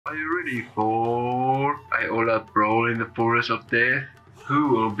Are you ready for I all out brawl in the forest of death? Who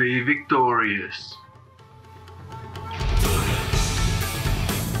will be victorious?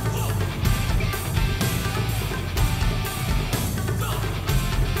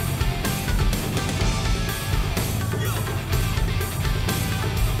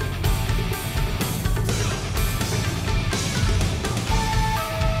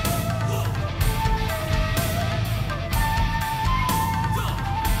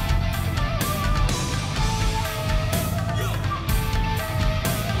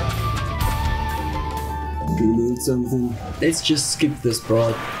 You need something? Let's just skip this,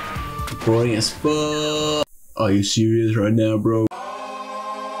 bro. Boring as fuck. Are you serious right now, bro?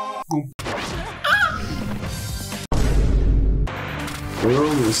 We're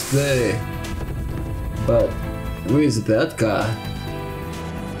almost there. But where's that guy?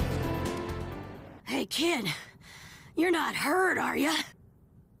 Hey kid, you're not hurt, are ya?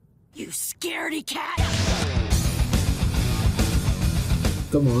 You scaredy cat!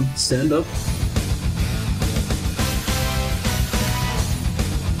 Come on, stand up.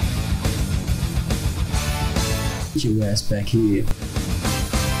 Get your ass back here.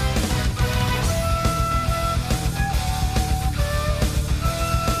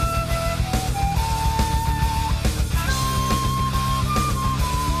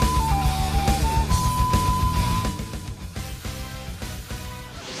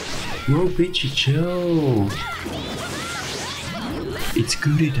 Bro, bitchy, chill. It's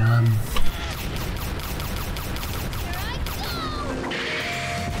goody done.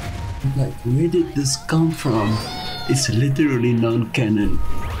 Like, where did this come from? It's literally non-canon.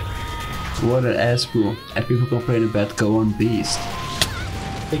 What an ass bro. And people complain about Go On Beast.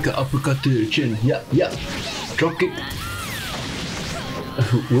 Take an uppercut to your chin. Yeah, yeah. Drop kick.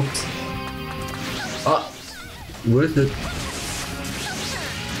 Whoops. Ah, worth it.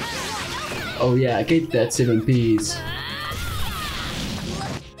 Oh yeah, I get that 7 piece.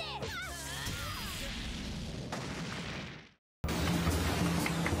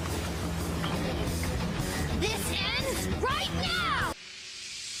 This ends right now!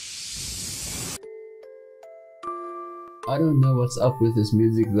 I don't know what's up with this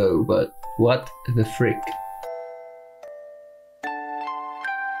music though, but what the frick?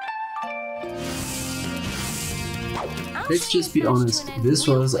 Let's just be honest, this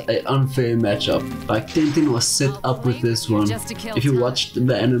was an unfair matchup. Like, Tenten was set up with this one. If you watched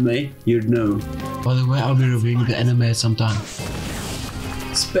the anime, you'd know. By the way, I'll be reviewing the anime sometime.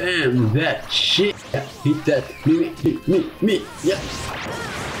 Spam that shit! Yeah, hit that. Me, yeah.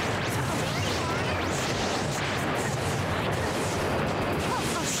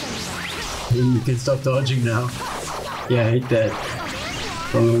 You can stop dodging now. Yeah, hit that.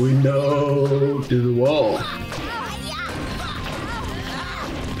 From the window to the wall.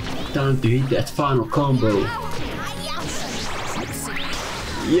 Time to hit that final combo.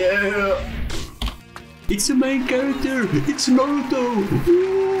 Yeah! It's the main character! It's Naruto!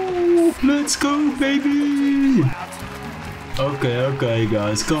 Woo! Let's go, baby! Okay,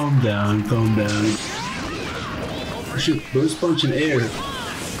 guys, calm down. Shoot, burst punch in air.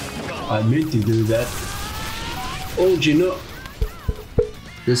 I meant to do that. Oh, you know.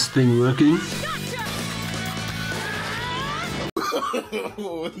 This thing working?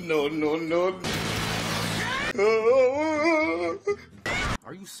 No.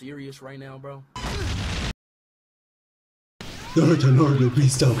 Are you serious right now, bro? Naruto,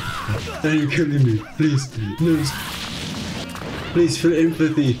 please stop. Are you killing me? Please, no. Please feel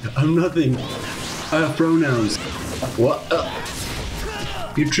empathy. I'm nothing. I have pronouns. What?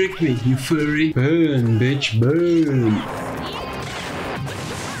 You tricked me, you furry. Burn, bitch, burn.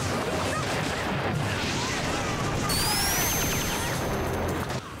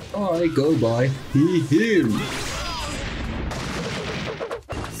 I go by him.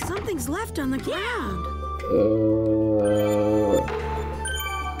 Something's left on the ground.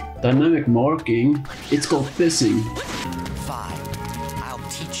 Dynamic marking. It's called pissing. Fine. I'll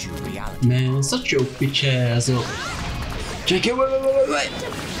teach you reality. Man, such your bitch ass up. JK, wait.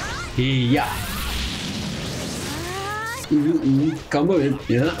 Yeah. Combo in,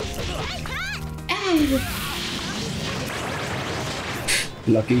 yeah.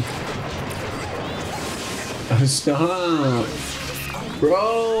 Lucky. Stop, bro.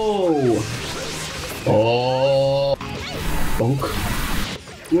 Oh, bonk.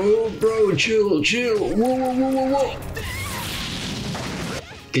 Whoa, bro, chill. Whoa.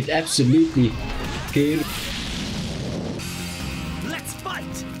 Get absolutely scared. Let's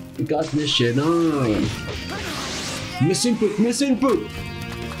fight. Got this shit on. Miss input.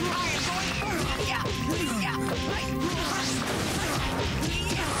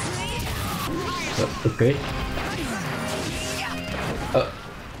 Okay.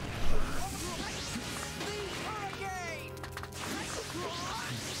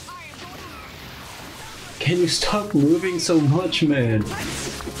 Can you stop moving so much, man?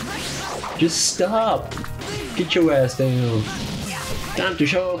 Just stop! Get your ass down! Time to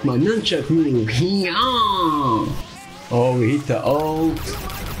show off my nunchuck move! Oh, we hit the ult!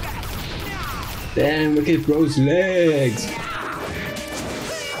 Damn, look at bro's legs!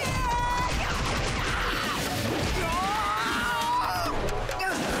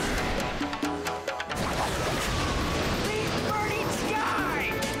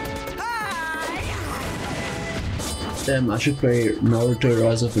 Damn, I should play Naruto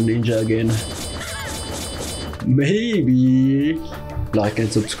Rise of a Ninja again. Maybe like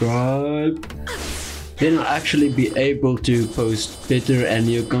and subscribe. Then I'll actually be able to post better and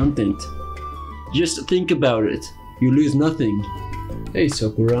new content. Just think about it. You lose nothing. Hey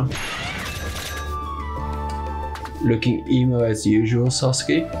Sakura. Looking emo as usual,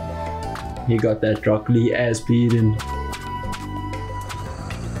 Sasuke. He got that Rock Lee ass bleeding.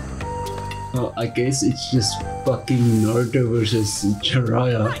 Oh, I guess it's just fucking Naruto versus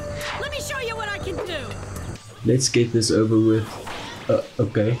Jiraiya. Right, let me show you what I can do. Let's get this over with.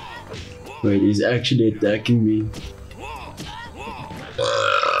 Okay. Wait, he's actually attacking me.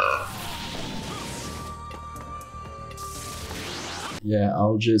 Yeah,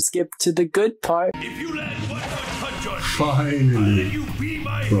 I'll just skip to the good part. Finally!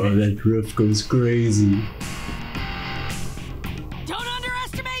 Bro, that roof goes crazy. Don't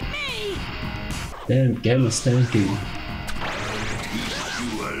underestimate me. Damn, Gamma's tanking.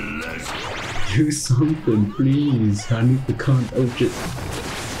 Do something, please. I need to count. Oh shit.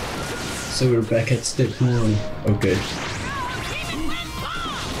 So we're back at step 1. Okay.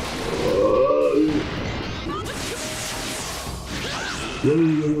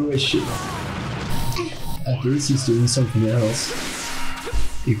 Whoa, shit. At least he's doing something else.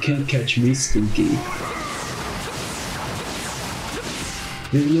 You can't catch me, Stinky.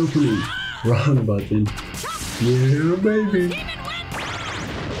 There's an opening. Wrong button. Yeah, baby.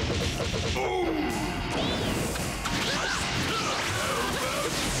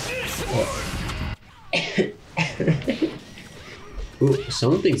 Oh,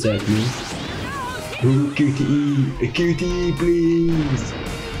 something's happening. Oh, cutie, a cutie, please.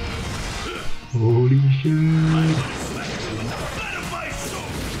 Holy shit.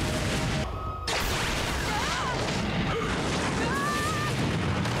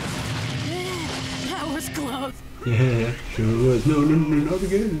 That was close. Yeah, sure was. No, not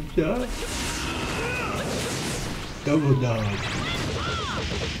again. Shot. Double dodge.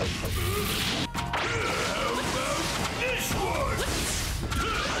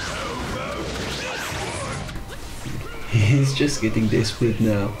 He's just getting desperate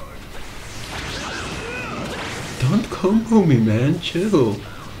now. Don't combo me, man. Chill.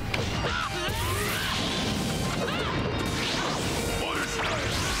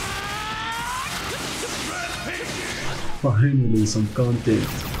 Finally, some content.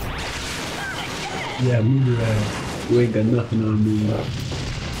 Yeah, move around. You ain't got nothing on me.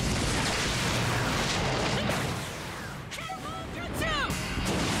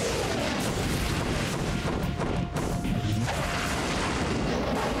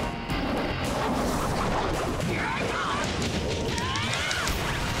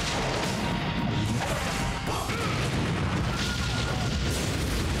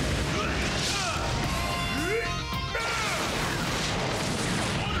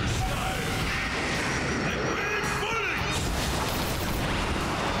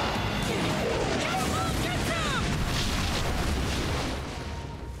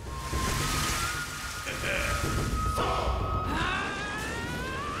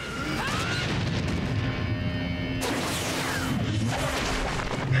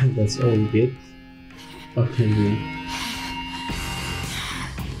 That's all we get. Okay,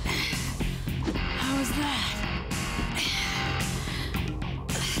 How was that?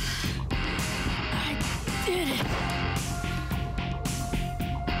 I did it.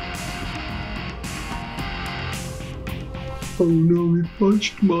 oh no, he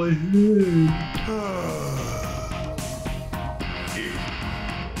punched my head.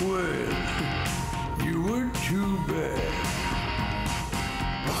 Well, you weren't too bad.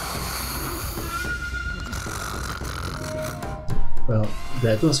 Well,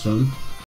 that was fun.